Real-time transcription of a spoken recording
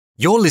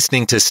You're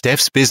listening to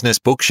Steph's Business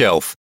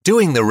Bookshelf,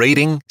 doing the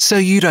reading so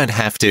you don't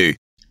have to.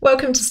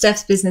 Welcome to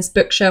Steph's Business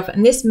Bookshelf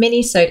and this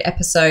mini-sode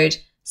episode,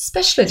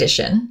 special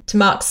edition, to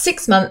mark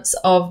 6 months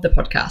of the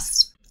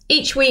podcast.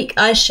 Each week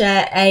I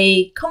share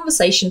a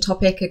conversation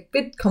topic, a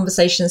good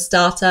conversation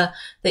starter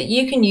that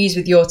you can use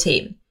with your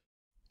team.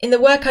 In the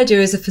work I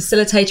do as a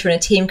facilitator and a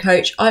team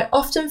coach, I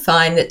often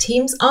find that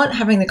teams aren't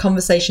having the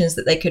conversations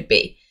that they could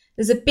be.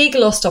 There's a big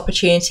lost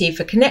opportunity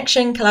for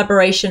connection,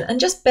 collaboration, and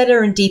just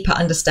better and deeper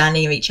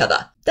understanding of each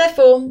other.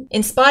 Therefore,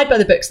 inspired by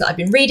the books that I've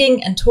been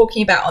reading and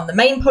talking about on the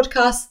main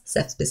podcast,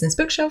 Steph's Business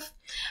Bookshelf,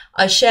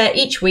 I share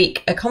each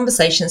week a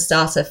conversation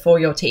starter for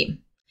your team.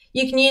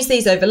 You can use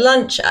these over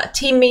lunch, at a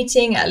team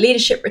meeting, at a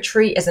leadership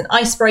retreat, as an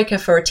icebreaker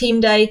for a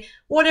team day,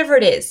 whatever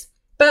it is.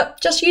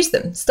 But just use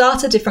them.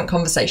 Start a different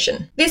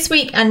conversation. This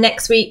week and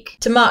next week,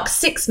 to mark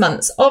 6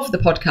 months of the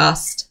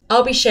podcast,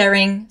 I'll be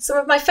sharing some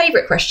of my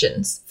favourite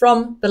questions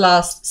from the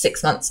last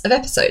 6 months of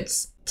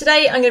episodes.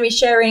 Today, I'm going to be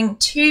sharing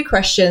 2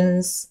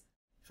 questions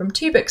from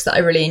 2 books that I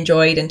really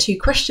enjoyed and 2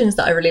 questions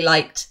that I really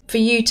liked for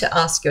you to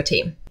ask your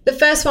team. The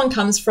first one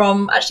comes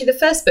from actually the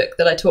first book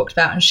that I talked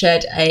about and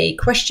shared a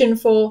question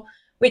for,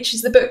 which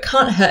is the book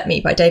Can't Hurt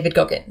Me by David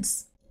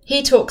Goggins.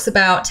 He talks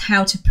about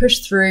how to push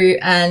through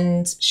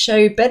and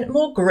show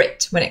more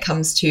grit when it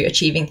comes to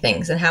achieving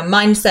things and how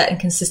mindset and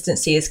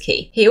consistency is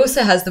key. He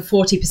also has the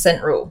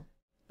 40% rule.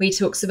 He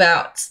talks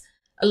about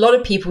a lot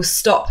of people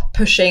stop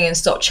pushing and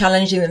stop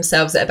challenging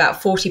themselves at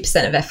about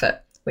 40% of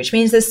effort, which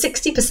means there's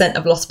 60%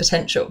 of lost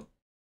potential.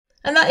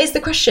 And that is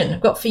the question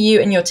I've got for you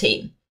and your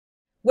team.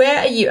 Where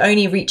are you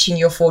only reaching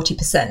your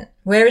 40%?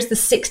 Where is the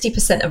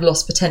 60% of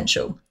lost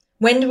potential?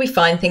 When do we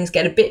find things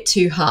get a bit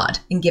too hard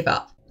and give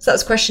up? So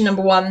that's question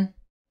number 1, one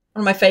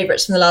of my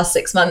favourites from the last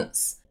 6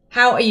 months.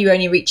 How are you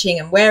only reaching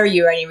and where are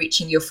you only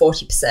reaching your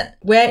 40%?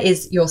 Where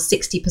is your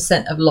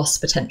 60% of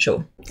lost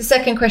potential? The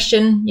second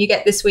question you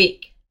get this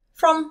week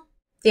from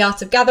The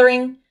Art of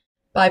Gathering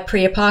by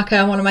Priya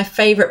Parker, one of my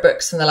favourite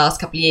books from the last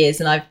couple of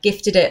years, and I've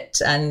gifted it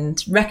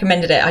and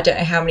recommended it I don't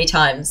know how many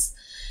times.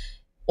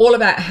 All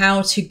about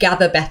how to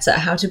gather better,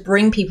 how to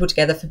bring people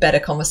together for better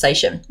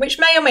conversation, which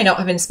may or may not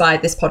have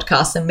inspired this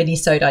podcast and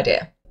mini-sode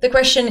idea. The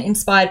question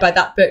inspired by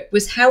that book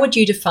was, how would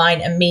you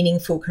define a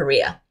meaningful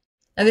career?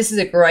 Now, this is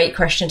a great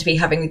question to be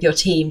having with your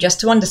team,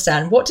 just to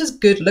understand, what does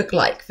good look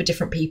like for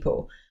different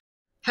people?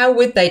 How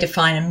would they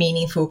define a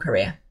meaningful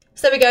career?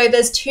 So there we go.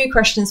 There's 2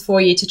 questions for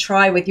you to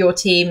try with your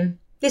team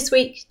this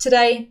week,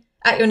 today,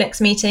 at your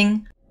next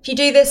meeting. If you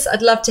do this,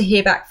 I'd love to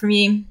hear back from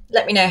you.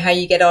 Let me know how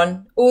you get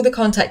on. All the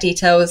contact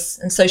details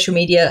and social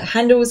media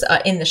handles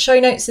are in the show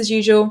notes as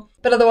usual.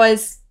 But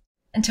otherwise,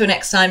 until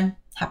next time,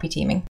 happy teaming.